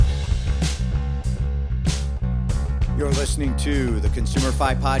You're listening to the Consumer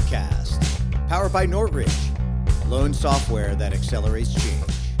Fi Podcast, powered by Nortridge, loan software that accelerates change.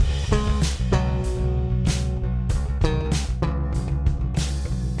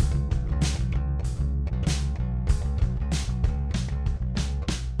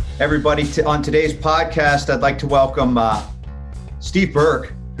 Everybody, on today's podcast, I'd like to welcome Steve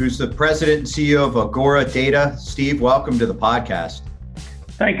Burke, who's the president and CEO of AGORA Data. Steve, welcome to the podcast.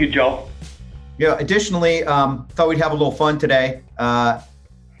 Thank you, Joe. Yeah. Additionally, thought we'd have a little fun today.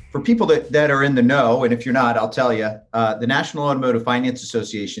 For people that are in the know, and if you're not, I'll tell you, the National Automotive Finance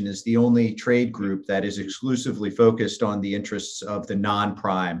Association is the only trade group that is exclusively focused on the interests of the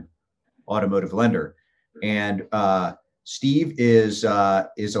non-prime automotive lender. And Steve is a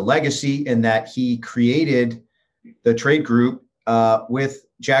legacy in that he created the trade group with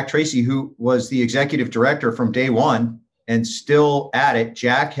Jack Tracy, who was the executive director from day one and still at it.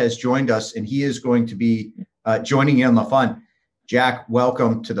 Jack has joined us, and he is going to be joining in on the fun. Jack,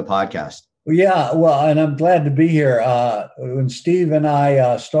 welcome to the podcast. Yeah, well, and I'm glad to be here. When Steve and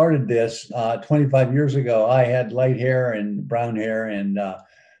I started this 25 years ago, I had light hair and brown hair, and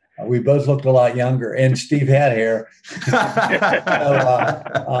we both looked a lot younger, and Steve had hair. So,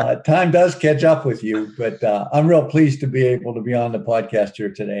 time does catch up with you, but I'm real pleased to be able to be on the podcast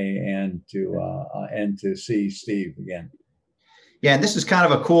here today and to see Steve again. Yeah, and this is kind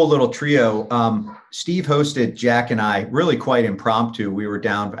of a cool little trio. Steve hosted Jack and I really quite impromptu. We were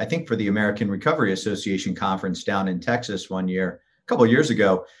down, I think, for the American Recovery Association conference down in Texas one year, a couple of years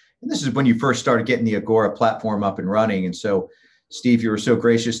ago. And this is when you first started getting the AGORA platform up and running. And so, Steve, you were so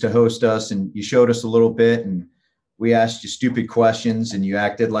gracious to host us, and you showed us a little bit, and we asked you stupid questions, and you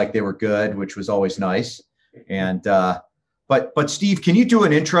acted like they were good, which was always nice. And but Steve, can you do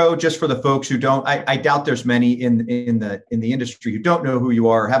an intro just for the folks who don't? I doubt there's many in the industry who don't know who you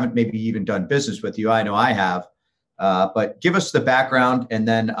are, or haven't maybe even done business with you. I know I have, but give us the background, and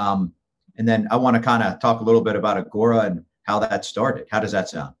then I want to kind of talk a little bit about AGORA and how that started. How does that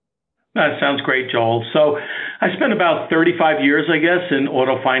sound? That sounds great, Joel. So I spent about 35 years, I guess, in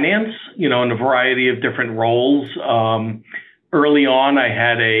auto finance, in a variety of different roles. Early on, I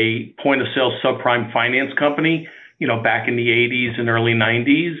had a point of sale subprime finance company, back in the 80s and early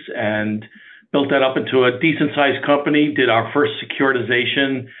 90s, and built that up into a decent sized company, did our first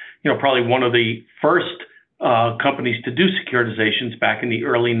securitization, probably one of the first companies to do securitizations back in the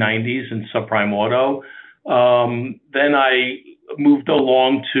early 90s in subprime auto. Then I moved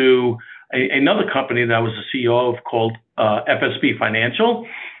along to another company that I was the CEO of called FSB Financial,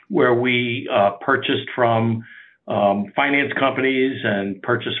 where we purchased from finance companies and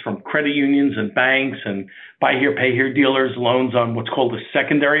purchased from credit unions and banks and buy here, pay here dealers loans on what's called the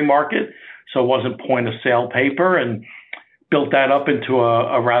secondary market. So it wasn't point of sale paper, and built that up into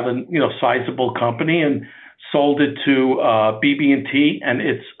a rather sizable company and sold it to BB&T and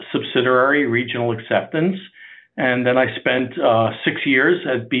its subsidiary Regional Acceptance. And then I spent 6 years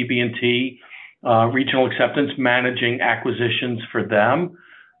at BB&T Regional Acceptance managing acquisitions for them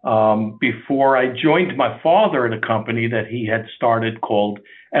before I joined my father at a company that he had started called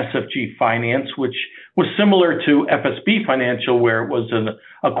SFG Finance, which was similar to FSB Financial, where it was an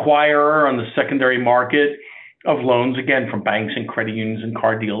acquirer on the secondary market of loans, again, from banks and credit unions and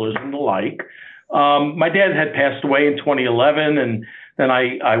car dealers and the like. My dad had passed away in 2011, and then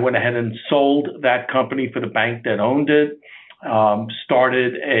I went ahead and sold that company for the bank that owned it,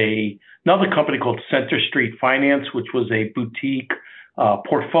 started another company called Center Street Finance, which was a boutique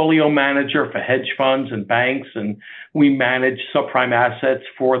portfolio manager for hedge funds and banks. And we managed subprime assets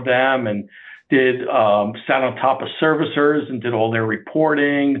for them and sat on top of servicers and did all their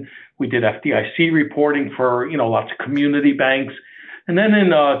reporting. We did FDIC reporting for, lots of community banks. And then in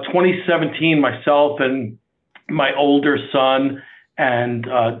 2017, myself and my older son and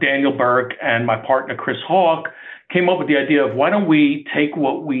Daniel Burke and my partner, Chris Hawk, came up with the idea of why don't we take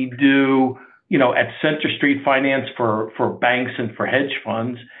what we do, at Center Street Finance for banks and for hedge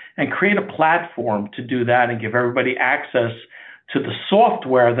funds and create a platform to do that and give everybody access to the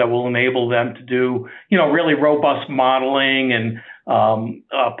software that will enable them to do, really robust modeling and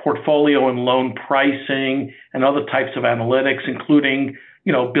portfolio and loan pricing and other types of analytics, including,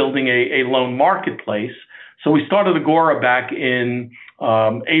 building a loan marketplace. So we started AGORA back in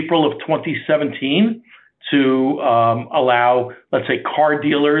April of 2017 to allow, let's say, car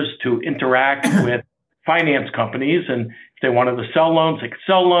dealers to interact with finance companies. And if they wanted to sell loans, they could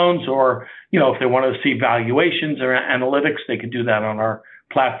sell loans, or, if they wanted to see valuations or analytics, they could do that on our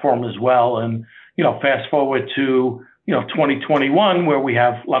platform as well. And, fast forward to, 2021, where we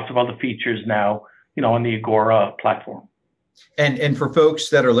have lots of other features now, on the AGORA platform. And for folks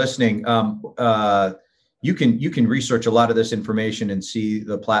that are listening, you can research a lot of this information and see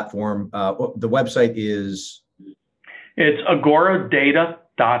the platform. The website is? It's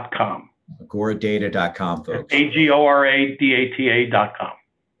agoradata.com. Agoradata.com, folks. AGORADATA.com.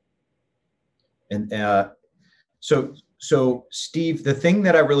 And so Steve, the thing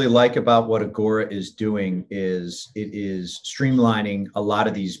that I really like about what Agora is doing is it is streamlining a lot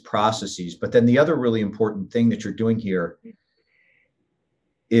of these processes. But then the other really important thing that you're doing here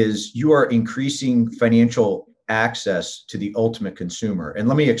is you are increasing financial access to the ultimate consumer. And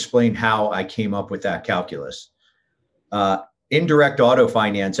let me explain how I came up with that calculus. Indirect auto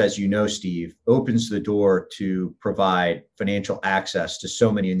finance, as you know, Steve, opens the door to provide financial access to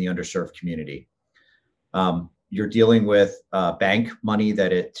so many in the underserved community. You're dealing with bank money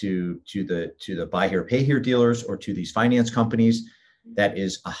that to the buy here, pay here dealers or to these finance companies. That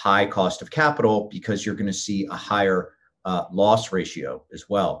is a high cost of capital because you're going to see a higher loss ratio as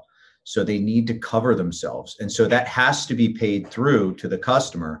well. So they need to cover themselves. And so that has to be paid through to the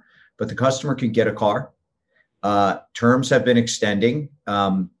customer, but the customer can get a car. Terms have been extending,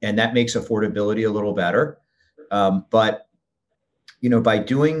 and that makes affordability a little better. But by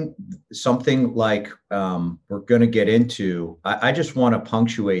doing something like we're going to get into, I just want to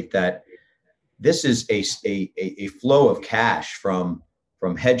punctuate that this is a flow of cash from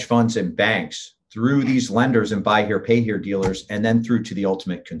hedge funds and banks through these lenders and buy here, pay here dealers, and then through to the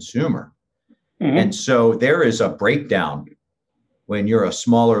ultimate consumer. Mm-hmm. And so there is a breakdown when you're a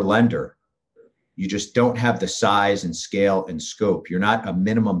smaller lender. You just don't have the size and scale and scope. You're not a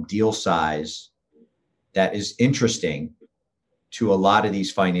minimum deal size that is interesting to a lot of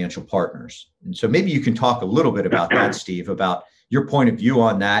these financial partners. And so maybe you can talk a little bit about that, Steve, about your point of view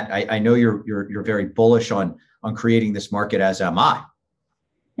on that. I know you're very bullish on creating this market, as am I.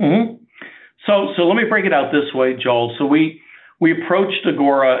 Mm-hmm. So let me break it out this way, Joel. So we approached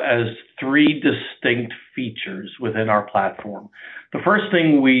Agora as three distinct features within our platform. The first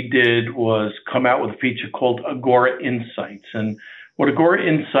thing we did was come out with a feature called Agora Insights. And what Agora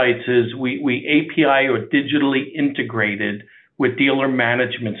Insights is, we API or digitally integrated with dealer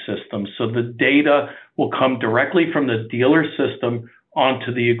management systems. So the data will come directly from the dealer system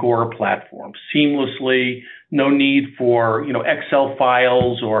onto the Agora platform seamlessly. No need for Excel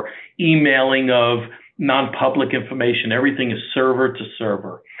files or emailing of non-public information. Everything is server to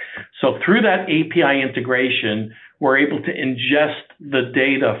server. So through that API integration, we're able to ingest the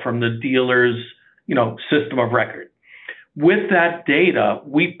data from the dealer's system of record. With that data,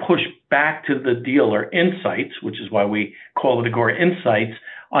 we push back to the dealer insights, which is why we call it Agora Insights,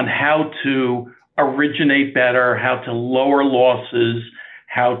 on how to originate better, how to lower losses,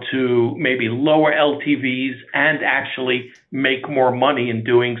 how to maybe lower LTVs and actually make more money in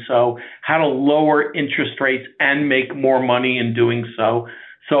doing so, how to lower interest rates and make more money in doing so.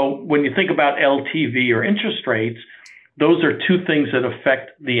 So when you think about LTV or interest rates, those are two things that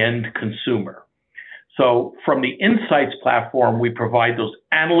affect the end consumer. So from the Insights platform, we provide those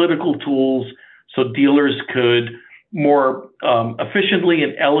analytical tools so dealers could more efficiently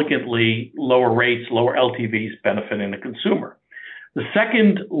and elegantly lower rates, lower LTVs, benefiting the consumer. The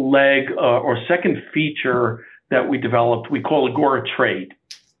second leg or second feature that we developed, we call Agora Trade.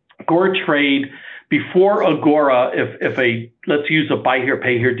 Agora Trade, before Agora, let's use a buy here,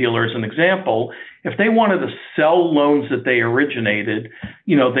 pay here dealer as an example, if they wanted to sell loans that they originated,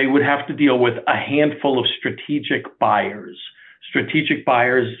 they would have to deal with a handful of strategic buyers. Strategic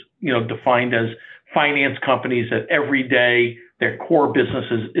buyers, defined as finance companies that every day their core business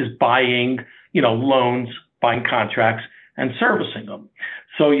is buying, loans, buying contracts, and servicing them.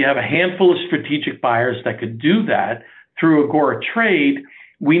 So you have a handful of strategic buyers that could do that. Through Agora Trade,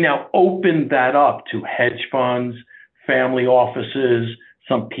 we now open that up to hedge funds, family offices,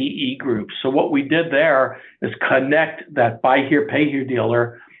 some PE groups. So what we did there is connect that buy here, pay here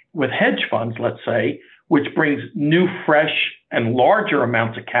dealer with hedge funds, let's say, which brings new, fresh, and larger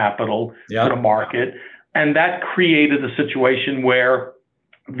amounts of capital to the market. And that created a situation where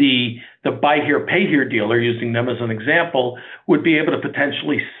the buy here, pay here dealer, using them as an example, would be able to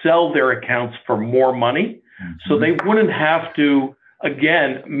potentially sell their accounts for more money. Mm-hmm. So they wouldn't have to,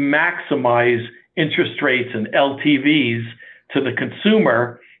 again, maximize interest rates and LTVs to the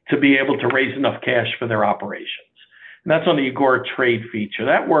consumer to be able to raise enough cash for their operations. And that's on the Agora Trade feature.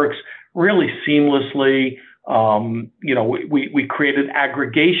 That works really seamlessly. We created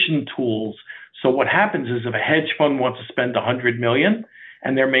aggregation tools. So what happens is if a hedge fund wants to spend $100 million,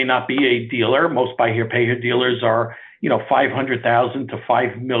 and there may not be a dealer, most buy here, pay here dealers are, 500,000 to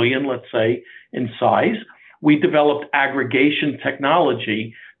 5 million, let's say, in size. We developed aggregation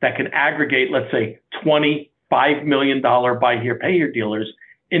technology that can aggregate, let's say, $25 million buy here, pay here dealers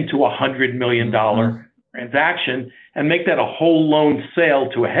into $100 million transaction and make that a whole loan sale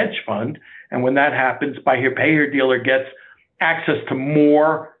to a hedge fund. And when that happens, buy here, pay here dealer gets access to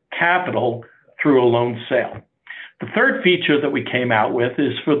more capital through a loan sale. The third feature that we came out with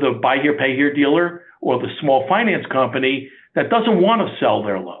is for the buy here, pay here dealer or the small finance company that doesn't want to sell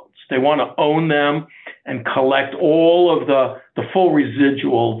their loans. They want to own them and collect all of the full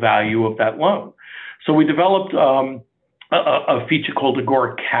residual value of that loan. So we developed a feature called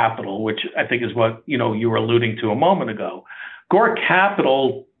AGORA Capital, which I think is what you were alluding to a moment ago. AGORA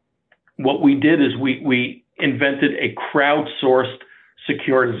Capital, what we did is we invented a crowdsourced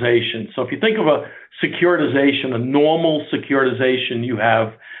securitization. So if you think of a securitization, a normal securitization, you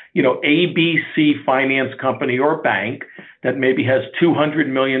have ABC finance company or bank that maybe has $200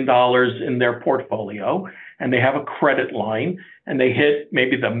 million in their portfolio, and they have a credit line, and they hit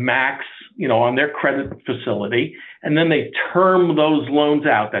maybe the max, on their credit facility, and then they term those loans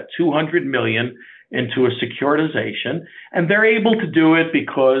out, that $200 million, into a securitization, and they're able to do it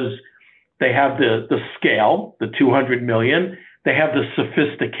because they have the scale, the $200 million, they have the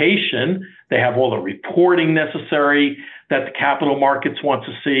sophistication, they have all the reporting necessary that the capital markets want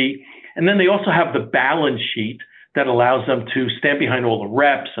to see, and then they also have the balance sheet that allows them to stand behind all the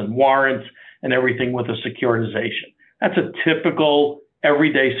reps and warrants and everything with a securitization. That's a typical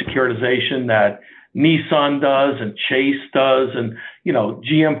everyday securitization that Nissan does and Chase does and,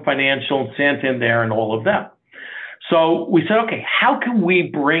 GM Financial and Santander and all of them. So we said, okay, how can we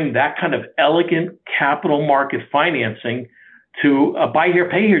bring that kind of elegant capital market financing to a buy here,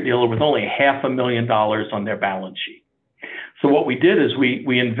 pay here dealer with only $500,000 on their balance sheet? So what we did is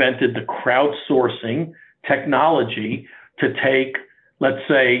we invented the crowdsourcing technology to take, let's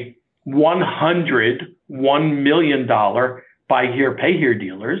say, 100 $1 million buy here, pay here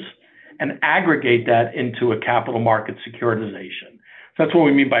dealers and aggregate that into a capital market securitization. So that's what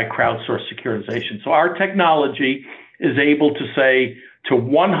we mean by crowdsourced securitization. So our technology is able to say to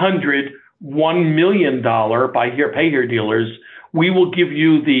 100 $1 million buy here, pay here dealers, we will give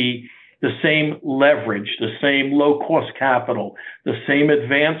you the same leverage, the same low cost capital, the same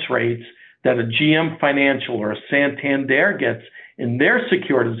advance rates that a GM Financial or a Santander gets in their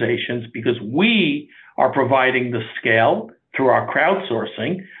securitizations, because we are providing the scale through our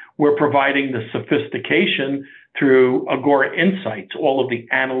crowdsourcing. We're providing the sophistication through AGORA Insights, all of the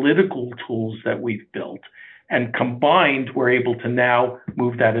analytical tools that we've built. And combined, we're able to now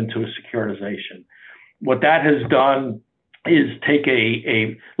move that into a securitization. What that has done is take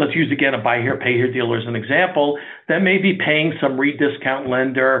let's use again a buy here, pay here dealer as an example, that may be paying some rediscount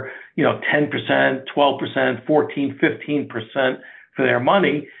lender, 10%, 12%, 14, 15% for their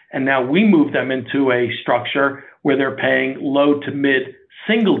money. And now we move them into a structure where they're paying low to mid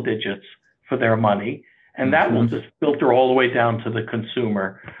single digits for their money. And that will just filter all the way down to the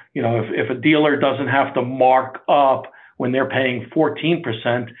consumer. If a dealer doesn't have to mark up when they're paying 14%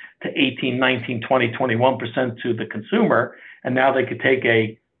 to 18, 19, 20, 21% to the consumer, and now they could take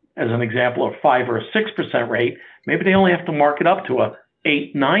as an example, a 5 or a 6% rate, maybe they only have to mark it up to a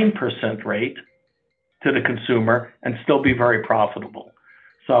 8, 9% rate to the consumer and still be very profitable.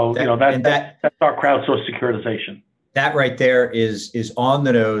 So, that's our crowdsourced securitization. That right there is on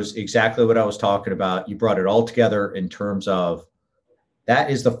the nose, exactly what I was talking about. You brought it all together in terms of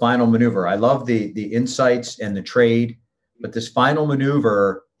that is the final maneuver. I love the insights and the trade, but this final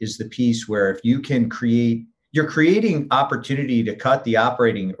maneuver is the piece where if you can you're creating opportunity to cut the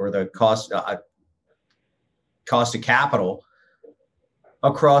operating or the cost of capital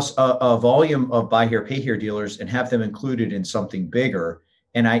across a volume of buy here, pay here dealers and have them included in something bigger.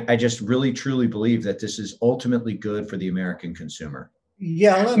 And I just really, truly believe that this is ultimately good for the American consumer.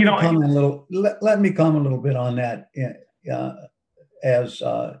 Yeah, let me comment a little bit on that. As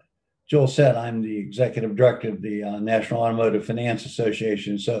Joel said, I'm the executive director of the National Automotive Finance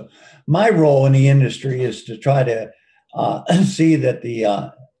Association. So my role in the industry is to try to see that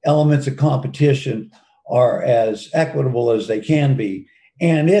the elements of competition are as equitable as they can be.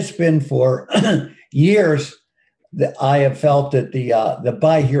 And it's been for years that I have felt that the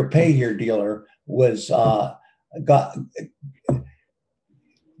buy here, pay here dealer was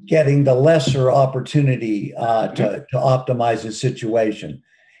getting the lesser opportunity to optimize his situation.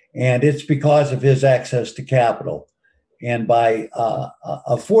 And it's because of his access to capital. And by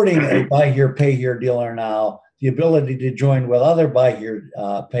affording a buy here, pay here dealer now the ability to join with other buy here,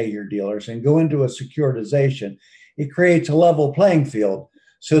 pay here dealers and go into a securitization, it creates a level playing field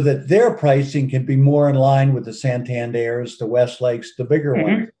so that their pricing can be more in line with the Santanders, the Westlakes, the bigger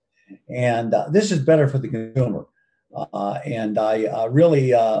ones. And this is better for the consumer. And I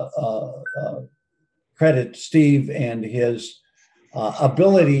really credit Steve and his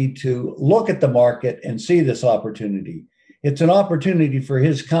ability to look at the market and see this opportunity. It's an opportunity for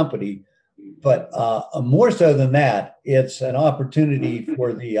his company, but more so than that, it's an opportunity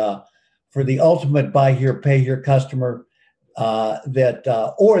for the ultimate buy here, pay here customer or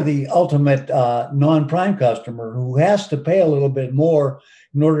the ultimate non-prime customer who has to pay a little bit more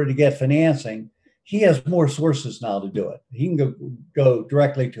in order to get financing. He has more sources now to do it. He can go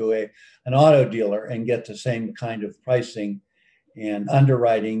directly to an auto dealer and get the same kind of pricing and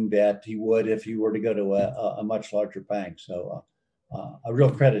underwriting that he would if he were to go to a much larger bank. So a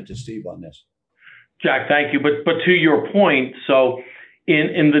real credit to Steve on this. Jack, thank you. But to your point, so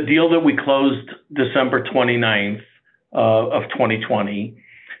in the deal that we closed December 29th of 2020,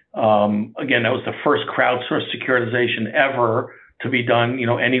 again, that was the first crowdsourced securitization ever to be done,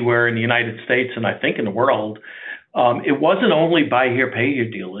 anywhere in the United States and I think in the world. It wasn't only buy here, pay here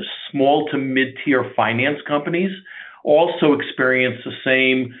dealers. Small to mid-tier finance companies also experienced the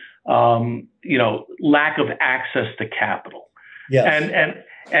same, lack of access to capital. Yes.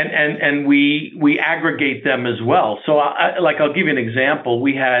 And we aggregate them as well. So I'll give you an example.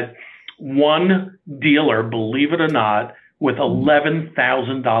 We had one dealer, believe it or not, with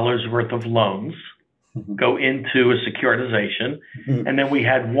 $11,000 worth of loans go into a securitization. And then we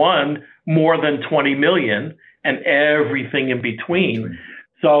had one more than 20 million and everything in between.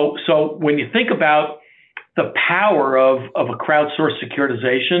 So when you think about the power of a crowdsourced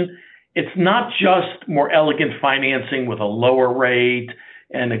securitization, it's not just more elegant financing with a lower rate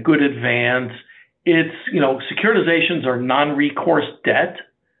and a good advance. It's, securitizations are non-recourse debt,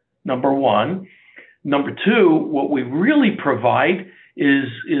 number one. Number two, what we really provide is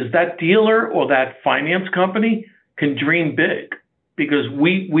that dealer or that finance company can dream big because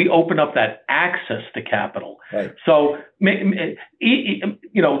we open up that access to capital. Right. So, the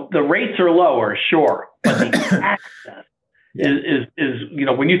rates are lower, sure, but the access is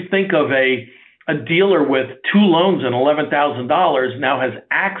when you think of a dealer with two loans and $11,000 now has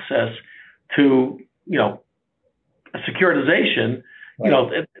access to, a securitization.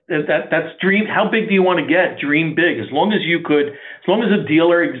 Right. That's dream. How big do you want to get? Dream big. As long as a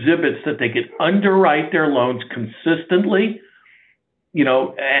dealer exhibits that they could underwrite their loans consistently,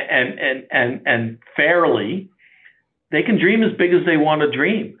 and fairly, they can dream as big as they want to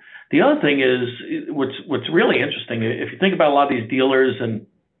dream. The other thing is what's really interesting. If you think about a lot of these dealers and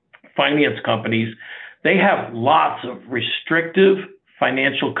finance companies, they have lots of restrictive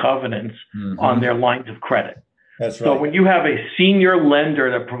financial covenants on their lines of credit. That's right. So when you have a senior lender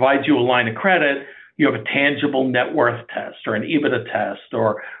that provides you a line of credit, you have a tangible net worth test or an EBITDA test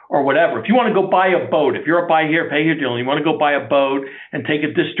or whatever. If you want to go buy a boat, if you're a buy here, pay here dealer, you want to go buy a boat and take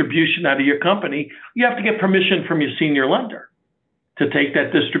a distribution out of your company, you have to get permission from your senior lender to take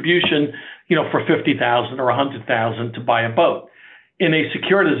that distribution, for $50,000 or $100,000 to buy a boat. In a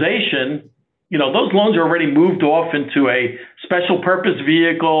securitization, those loans are already moved off into a special purpose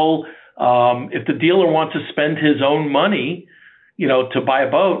vehicle. If the dealer wants to spend his own money, to buy a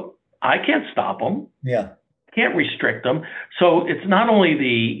boat, I can't stop him. Yeah. Can't restrict them. So it's not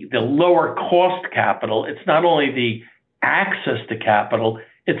only the lower cost capital, it's not only the access to capital,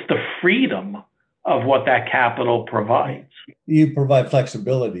 it's the freedom of what that capital provides. You provide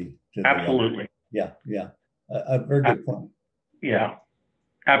flexibility. Absolutely. Yeah. A very good point. Yeah,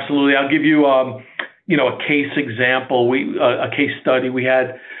 absolutely. I'll give you, a case example. A case study. We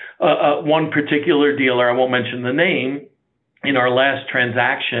had one particular dealer, I won't mention the name, in our last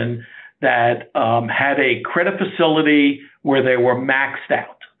transaction that had a credit facility where they were maxed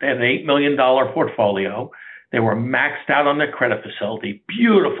out. They had an $8 million portfolio. They were maxed out on their credit facility.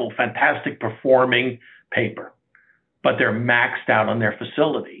 Beautiful, fantastic performing paper, but they're maxed out on their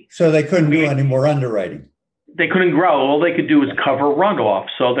facility. So they couldn't do any more underwriting. They couldn't grow. All they could do was cover runoff.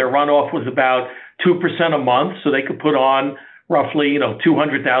 So their runoff was about 2% a month. So they could put on roughly,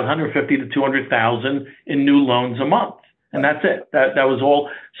 200,000, 150 to 200,000 in new loans a month. And that's it. That was all.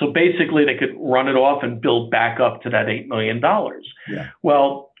 So basically they could run it off and build back up to that $8 million. Yeah.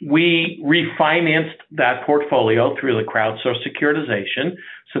 Well, we refinanced that portfolio through the crowdsourced securitization.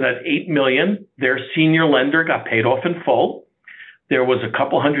 So that $8 million, their senior lender got paid off in full. There was a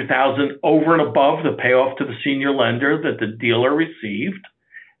couple $100,000 over and above the payoff to the senior lender that the dealer received.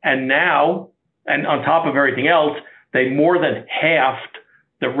 And now, and on top of everything else, they more than halved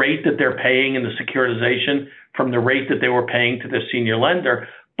the rate that they're paying in the securitization from the rate that they were paying to their senior lender.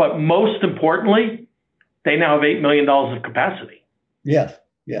 But most importantly, they now have $8 million of capacity. Yes.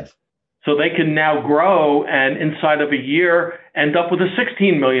 So they can now grow and inside of a year end up with a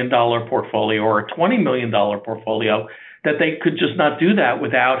 $16 million portfolio or a $20 million portfolio that they could just not do that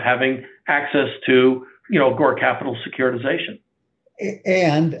without having access to, AGORA capital securitization.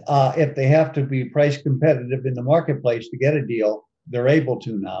 And if they have to be price competitive in the marketplace to get a deal, they're able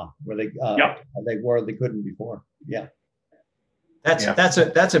to now, where they couldn't before. Yeah,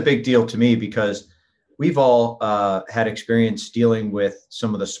 that's a big deal to me, because we've all had experience dealing with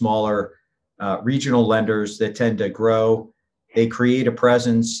some of the smaller regional lenders that tend to grow. They create a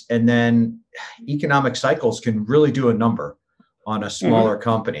presence, and then economic cycles can really do a number on a smaller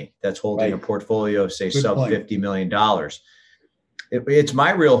company that's holding a portfolio of, say, sub $50 million. It's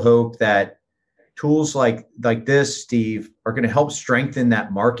my real hope that tools like this, Steve, are going to help strengthen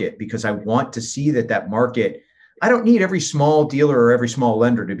that market, because I want to see that market. I don't need every small dealer or every small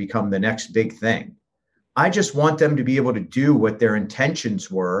lender to become the next big thing. I just want them to be able to do what their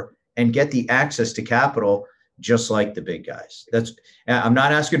intentions were and get the access to capital just like the big guys. I'm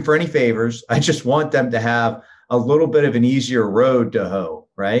not asking for any favors. I just want them to have a little bit of an easier road to hoe,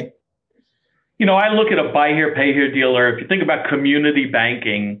 right? I look at a buy here, pay here dealer. If you think about community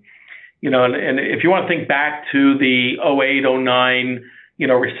banking, and if you want to think back to the 08, 09,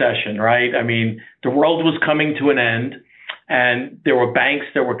 recession, right? I mean, the world was coming to an end, and there were banks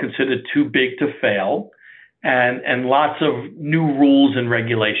that were considered too big to fail, and lots of new rules and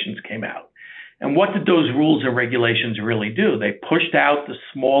regulations came out. And what did those rules and regulations really do? They pushed out the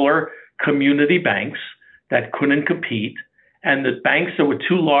smaller community banks that couldn't compete, and the banks that were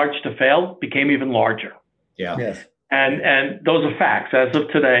too large to fail became even larger. Yeah. Yes. And those are facts. As of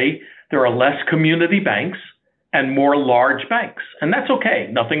today, there are less community banks and more large banks. And that's okay.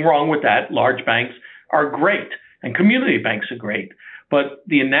 Nothing wrong with that. Large banks are great, and community banks are great. But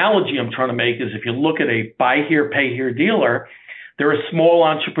the analogy I'm trying to make is, if you look at a buy here, pay here dealer, they're a small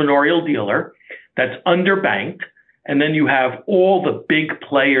entrepreneurial dealer that's underbanked. And then you have all the big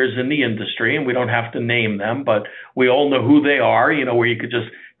players in the industry, and we don't have to name them, but we all know who they are, where you could just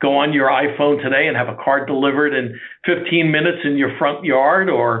go on your iPhone today and have a car delivered in 15 minutes in your front yard,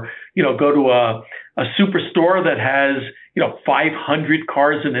 or, go to a superstore that has, 500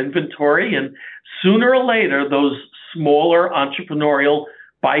 cars in inventory. And sooner or later, those smaller entrepreneurial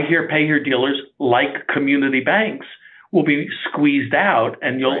buy here, pay here dealers, like community banks, will be squeezed out,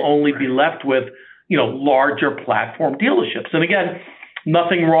 and you'll only be left with, larger platform dealerships. And again,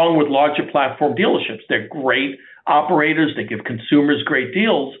 nothing wrong with larger platform dealerships. They're great operators. They give consumers great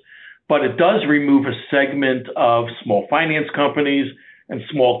deals, but it does remove a segment of small finance companies and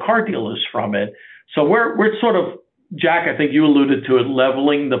small car dealers from it. So we're sort of, Jack, I think you alluded to it,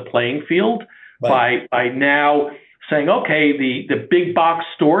 leveling the playing field by now saying, okay, the big box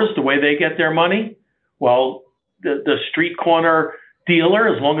stores, the way they get their money, well, the street corner dealer,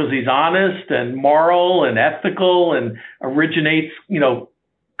 as long as he's honest and moral and ethical and originates,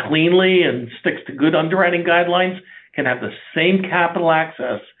 cleanly and sticks to good underwriting guidelines, can have the same capital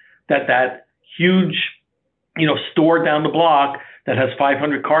access that huge, store down the block that has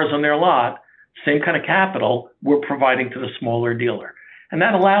 500 cars on their lot, same kind of capital we're providing to the smaller dealer. And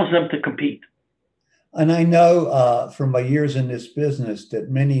that allows them to compete. And I know from my years in this business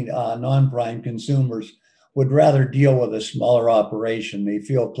that many non-prime consumers would rather deal with a smaller operation. They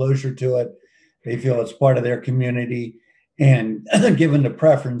feel closer to it. They feel it's part of their community. And given the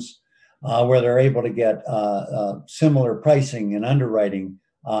preference where they're able to get similar pricing and underwriting,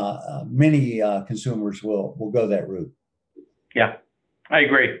 many consumers will go that route. Yeah, I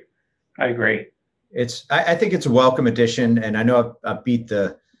agree. I think it's a welcome addition, and I know I've beat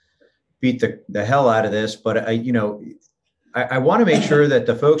the hell out of this, but I want to make sure that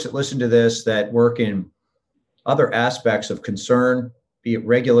the folks that listen to this that work in other aspects of concern, be it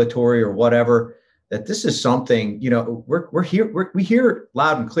regulatory or whatever, that this is something, we hear it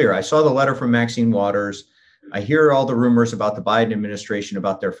loud and clear. I saw the letter from Maxine Waters. I hear all the rumors about the Biden administration,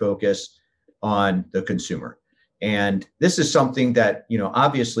 about their focus on the consumer. And this is something that,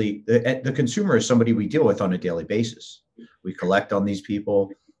 obviously the consumer is somebody we deal with on a daily basis. We collect on these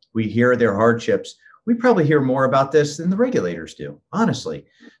people. We hear their hardships. We probably hear more about this than the regulators do, honestly.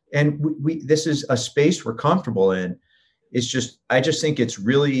 And this is a space we're comfortable in. I just think it's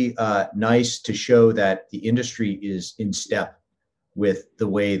really nice to show that the industry is in step with the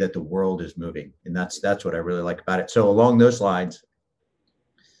way that the world is moving. And that's what I really like about it. So along those lines,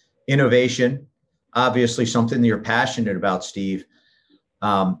 innovation, obviously something that you're passionate about, Steve.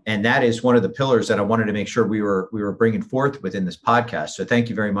 And that is one of the pillars that I wanted to make sure we were bringing forth within this podcast. So thank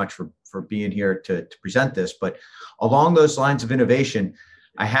you very much for being here to present this. But along those lines of innovation,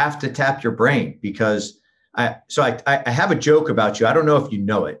 I have to tap your brain, because I have a joke about you. I don't know if you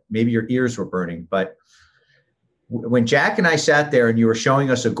know it. Maybe your ears were burning, but when Jack and I sat there and you were showing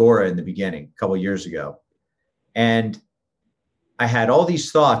us AGORA in the beginning a couple of years ago, and I had all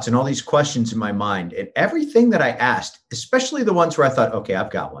these thoughts and all these questions in my mind, and everything that I asked, especially the ones where I thought, okay, I've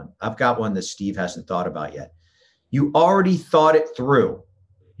got one that Steve hasn't thought about yet. You already thought it through.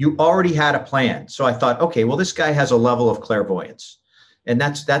 You already had a plan. So I thought, okay, well, this guy has a level of clairvoyance, and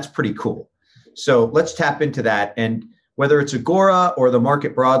that's pretty cool. So let's tap into that. And whether it's Agora or the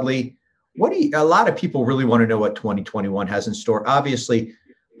market broadly, a lot of people really want to know what 2021 has in store. Obviously,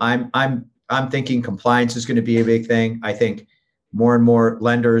 I'm thinking compliance is going to be a big thing. I think more and more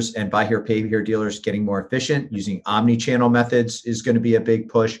lenders and buy here, pay here dealers getting more efficient using omni-channel methods is going to be a big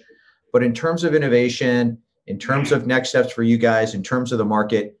push. But in terms of innovation, in terms of next steps for you guys, in terms of the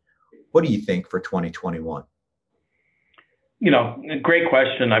market, what do you think for 2021? Great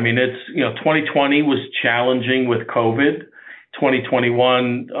question. I mean, 2020 was challenging with COVID.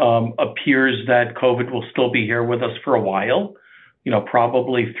 2021 appears that COVID will still be here with us for a while,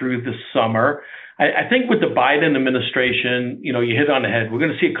 probably through the summer. I think with the Biden administration, you hit on the head. We're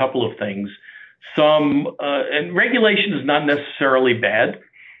going to see a couple of things. And regulation is not necessarily bad.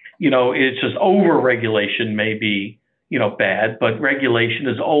 It's just over-regulation may be, bad, but regulation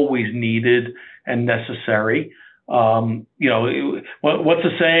is always needed and necessary. What's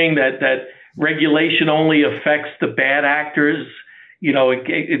the saying that regulation only affects the bad actors?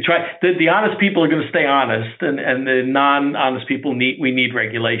 The honest people are going to stay honest, and the non-honest people we need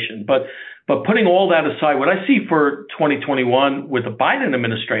regulation. But putting all that aside, what I see for 2021 with the Biden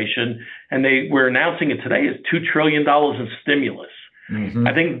administration, and we're announcing it today, is $2 trillion in stimulus. Mm-hmm.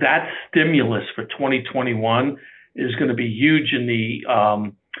 I think that stimulus for 2021 is going to be huge in the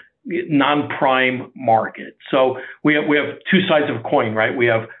non-prime market. So we have two sides of a coin, right? We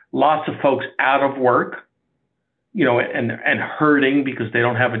have lots of folks out of work, and hurting because they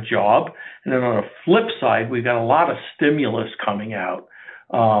don't have a job. And then on the flip side, we've got a lot of stimulus coming out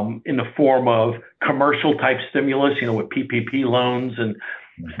in the form of commercial type stimulus, with PPP loans and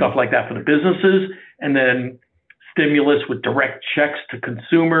stuff like that for the businesses. And then stimulus with direct checks to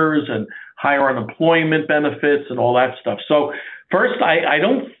consumers and higher unemployment benefits and all that stuff. So first, I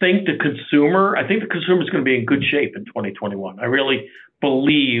don't think I think the consumer is going to be in good shape in 2021. I really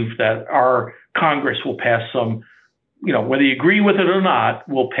believe that our Congress will pass some, whether you agree with it or not,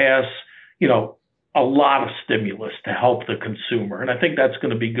 will pass, a lot of stimulus to help the consumer. And I think that's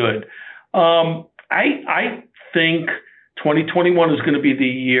going to be good. I think 2021 is going to be the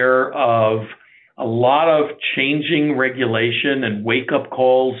year of a lot of changing regulation and wake-up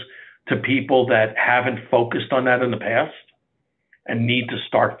calls to people that haven't focused on that in the past and need to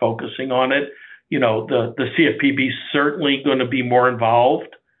start focusing on it. The CFPB is certainly going to be more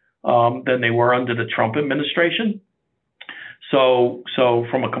involved than they were under the Trump administration. So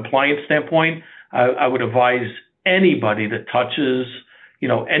from a compliance standpoint, I would advise anybody that touches,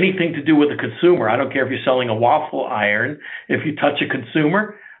 anything to do with the consumer. I don't care if you're selling a waffle iron. If you touch a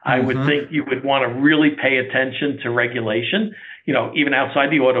consumer, I would think you would want to really pay attention to regulation, even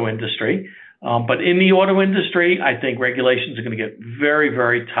outside the auto industry. But in the auto industry, I think regulations are going to get very,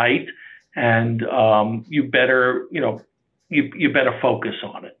 very tight, and you better focus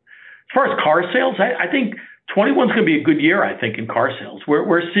on it. As far as car sales, I think 21 is going to be a good year, I think, in car sales.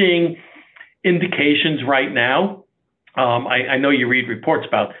 We're seeing indications right now. I know you read reports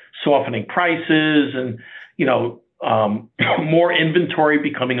about softening prices and, more inventory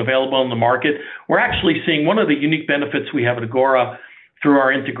becoming available in the market. We're actually seeing one of the unique benefits we have at Agora through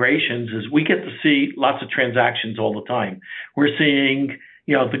our integrations is we get to see lots of transactions all the time. We're seeing,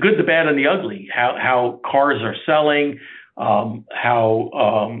 the good, the bad, and the ugly, how cars are selling,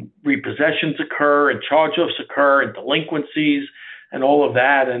 how repossessions occur and charge-offs occur and delinquencies and all of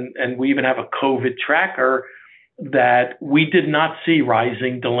that. And we even have a COVID tracker that we did not see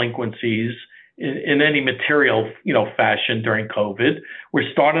rising delinquencies in any material, fashion during COVID.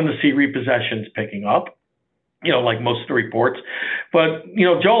 We're starting to see repossessions picking up, like most of the reports. But,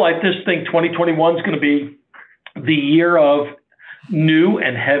 Joel, I just think 2021 is going to be the year of new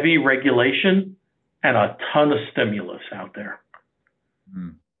and heavy regulation and a ton of stimulus out there.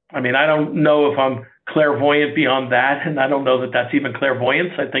 Mm. I mean, I don't know if I'm clairvoyant beyond that, and I don't know that that's even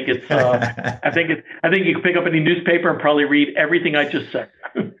clairvoyance. I think it's. I think you can pick up any newspaper and probably read everything I just said.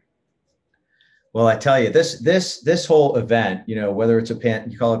 Well, I tell you, this whole event, whether it's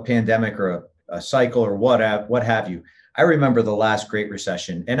you call it pandemic or a cycle or what have you. I remember the last Great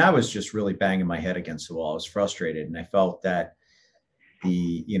Recession, and I was just really banging my head against the wall. I was frustrated, and I felt that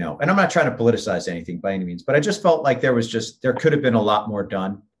and I'm not trying to politicize anything by any means, but I just felt like there could have been a lot more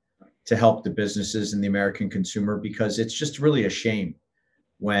done to help the businesses and the American consumer, because it's just really a shame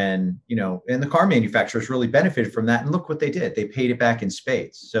when, and the car manufacturers really benefited from that. And look what they did. They paid it back in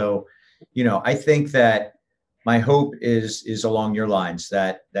spades. So, I think that my hope is along your lines,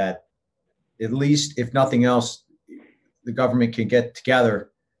 that at least, if nothing else, the government can get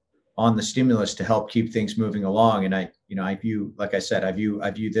together on the stimulus to help keep things moving along. And I view, like I said, I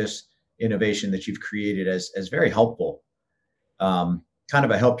view this innovation that you've created as very helpful, kind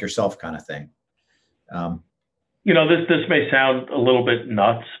of a help yourself kind of thing. This may sound a little bit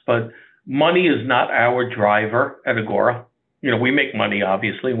nuts, but money is not our driver at AGORA. We make money,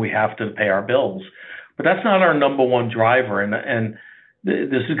 obviously, and we have to pay our bills, but that's not our number one driver. And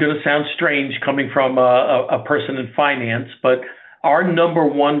this is going to sound strange coming from a person in finance, but our number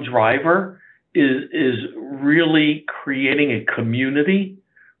one driver is really creating a community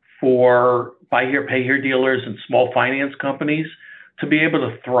for buy here, pay here dealers and small finance companies to be able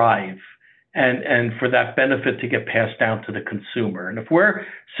to thrive, and for that benefit to get passed down to the consumer. And if we're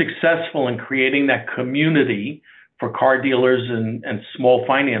successful in creating that community for car dealers and small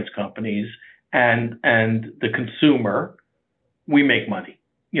finance companies and the consumer, we make money.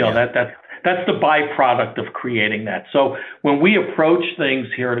 That's the byproduct of creating that. So when we approach things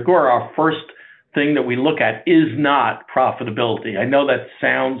here at AGORA, our first thing that we look at is not profitability. I know that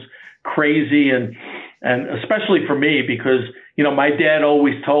sounds crazy, and especially for me, because my dad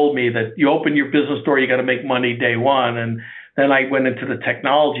always told me that you open your business door, you got to make money day one. And then I went into the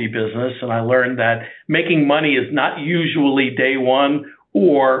technology business, and I learned that making money is not usually day one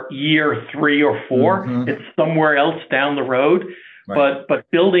or year 3 or 4. Mm-hmm. It's somewhere else down the road. Right.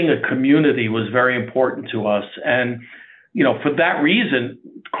 But building a community was very important to us. And, for that reason,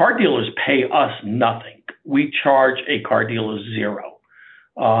 car dealers pay us nothing. We charge a car dealer $0.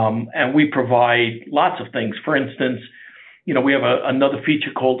 And we provide lots of things. For instance, we have another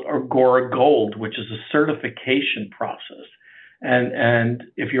feature called AGORA Gold, which is a certification process. And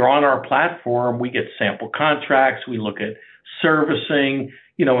if you're on our platform, we get sample contracts, we look at servicing,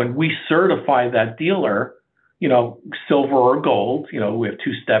 and we certify that dealer, silver or gold. We have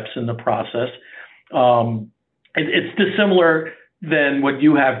 2 steps in the process. It's dissimilar than what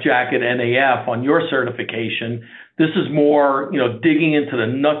you have, Jack, at NAF on your certification. This is more, digging into the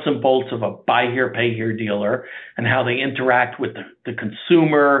nuts and bolts of a buy here, pay here dealer and how they interact with the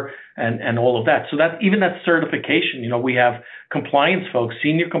consumer and all of that. So that even that certification, we have compliance folks,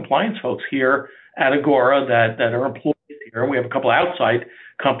 senior compliance folks here at AGORA that are employees here. We have a couple outside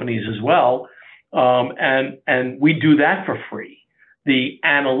companies as well. And we do that for free. The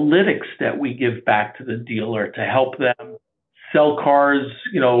analytics that we give back to the dealer to help them sell cars,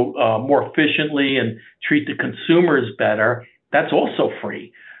 more efficiently and treat the consumers better, that's also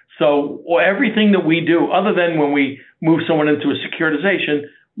free. So everything that we do, other than when we move someone into a securitization,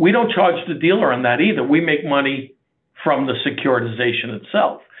 we don't charge the dealer on that either. We make money from the securitization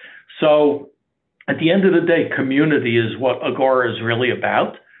itself. So at the end of the day, community is what AGORA is really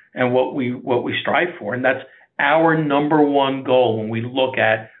about and what we strive for. And that's our number one goal when we look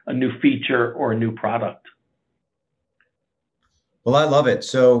at a new feature or a new product. Well, I love it.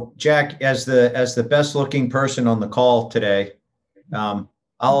 So, Jack, as the best looking person on the call today, I'll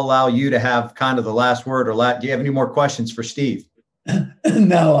allow you to have kind of the last word. Do you have any more questions for Steve?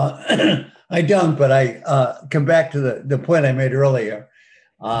 No, I don't. But I come back to the point I made earlier.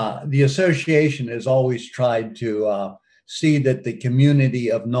 The association has always tried to see that the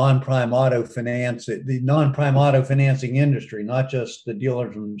community of non-prime auto finance, the non-prime auto financing industry, not just the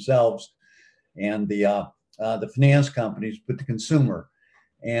dealers themselves and the finance companies, but the consumer.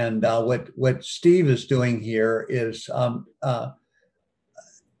 And what Steve is doing here is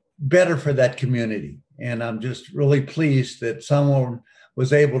better for that community. And I'm just really pleased that someone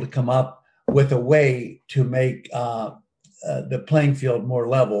was able to come up with a way to make the playing field more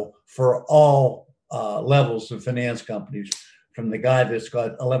level for all levels of finance companies, from the guy that's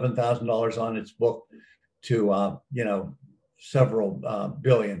got $11,000 on its book to several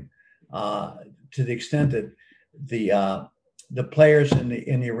billion. To the extent that the players in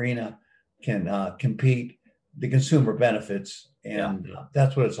the arena can compete, the consumer benefits, and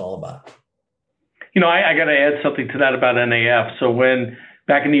that's what it's all about. I got to add something to that about NAF. So when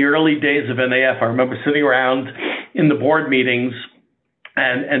back in the early days of NAF, I remember sitting around in the board meetings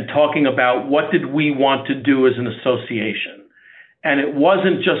and talking about what did we want to do as an association. And it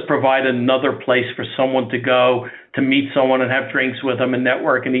wasn't just provide another place for someone to go to meet someone and have drinks with them and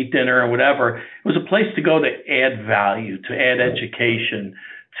network and eat dinner or whatever. It was a place to go to add value, to add education,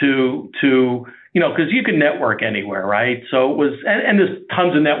 to because you can network anywhere, right? So it was, and there's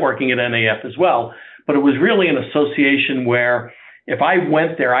tons of networking at NAF as well, but it was really an association where if I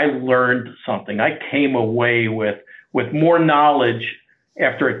went there, I learned something. I came away with more knowledge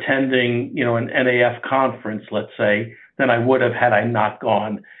after attending, an NAF conference, let's say, than I would have had I not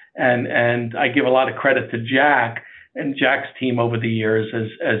gone. And I give a lot of credit to Jack and Jack's team over the years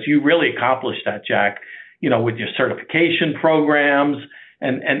as you really accomplished that, Jack, with your certification programs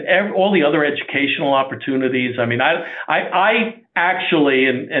and all the other educational opportunities. I mean, I actually,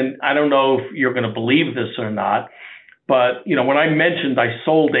 and I don't know if you're going to believe this or not, but, when I mentioned I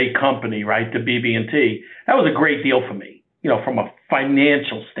sold a company, right, to BB&T, that was a great deal for me, from a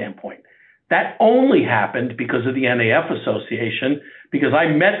financial standpoint. That only happened because of the NAF Association, because I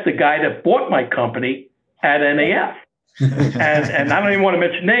met the guy that bought my company at NAF. and I don't even want to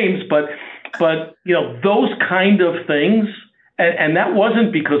mention names, but those kind of things, and that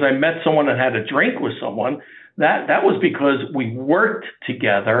wasn't because I met someone and had a drink with someone. That was because we worked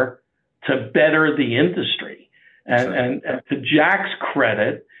together to better the industry. And to Jack's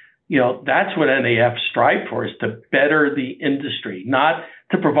credit, that's what NAF strive for, is to better the industry, not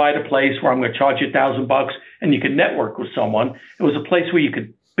to provide a place where I'm going to charge you $1,000 and you can network with someone. It was a place where you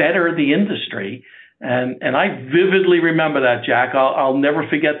could better the industry. And I vividly remember that, Jack. I'll never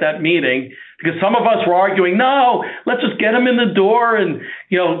forget that meeting, because some of us were arguing, no, let's just get them in the door and,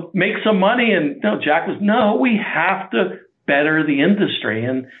 make some money. And no, Jack was, no, we have to better the industry.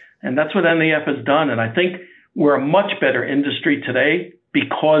 And that's what NAF has done. And I think we're a much better industry today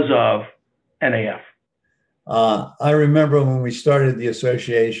because of NAF. I remember when we started the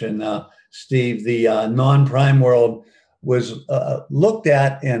association, Steve, the non-prime world was looked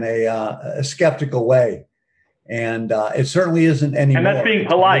at in a skeptical way. And it certainly isn't anymore. And that's being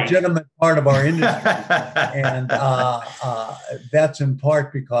polite. It's a legitimate part of our industry. And that's in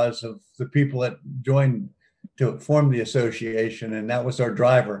part because of the people that joined to form the association. And that was our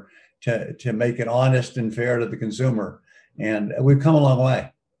driver, to make it honest and fair to the consumer. And we've come a long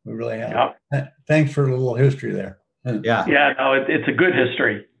way. We really have. Yep. Thanks for a little history there. Yeah. Yeah, no, it's a good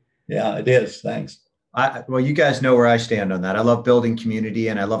history. Yeah, it is. Thanks. Well, you guys know where I stand on that. I love building community,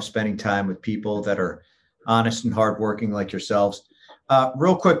 and I love spending time with people that are honest and hardworking like yourselves.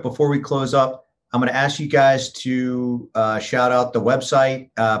 Real quick, before we close up, I'm going to ask you guys to shout out the website,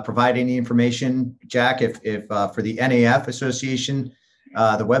 provide any information, Jack, if for the NAF Association,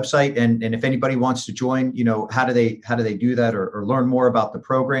 the website, and if anybody wants to join, how do they do that, or learn more about the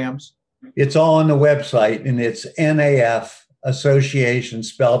programs? It's all on the website, and it's NAF Association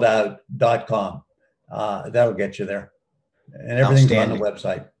spelled out.com. That'll get you there, and everything's on the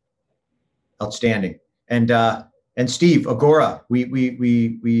website. Outstanding. And Steve, AGORA, we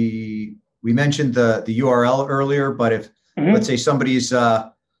mentioned the URL earlier, but if let's say somebody's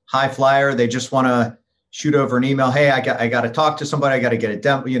high flyer, they just want to shoot over an email. Hey, I got to talk to somebody. I got to get a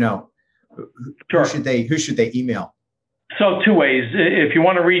demo. Sure. Who should they email? So 2 ways. If you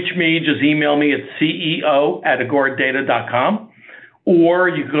want to reach me, just email me at ceo@agoradata.com, or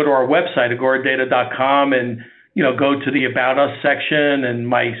you can go to our website, agoradata.com, and go to the About Us section, and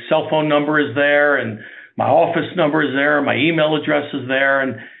my cell phone number is there, and my office number is there, my email address is there,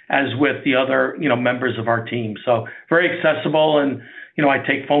 and as with the other members of our team. So very accessible, and I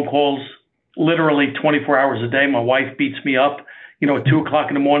take phone calls literally 24 hours a day. My wife beats me up, at 2:00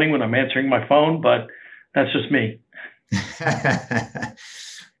 in the morning when I'm answering my phone, but that's just me.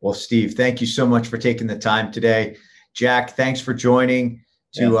 Well, Steve, thank you so much for taking the time today. Jack, thanks for joining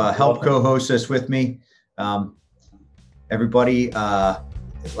to help co-host this with me. Everybody,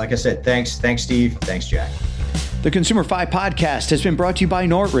 like I said, thanks, Steve. Thanks, Jack. The Consumer 5 podcast has been brought to you by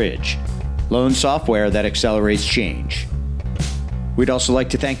Northridge, loan software that accelerates change. We'd also like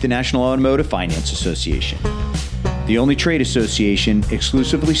to thank the National Automotive Finance Association, the only trade association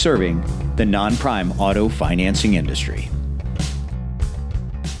exclusively serving the non-prime auto financing industry.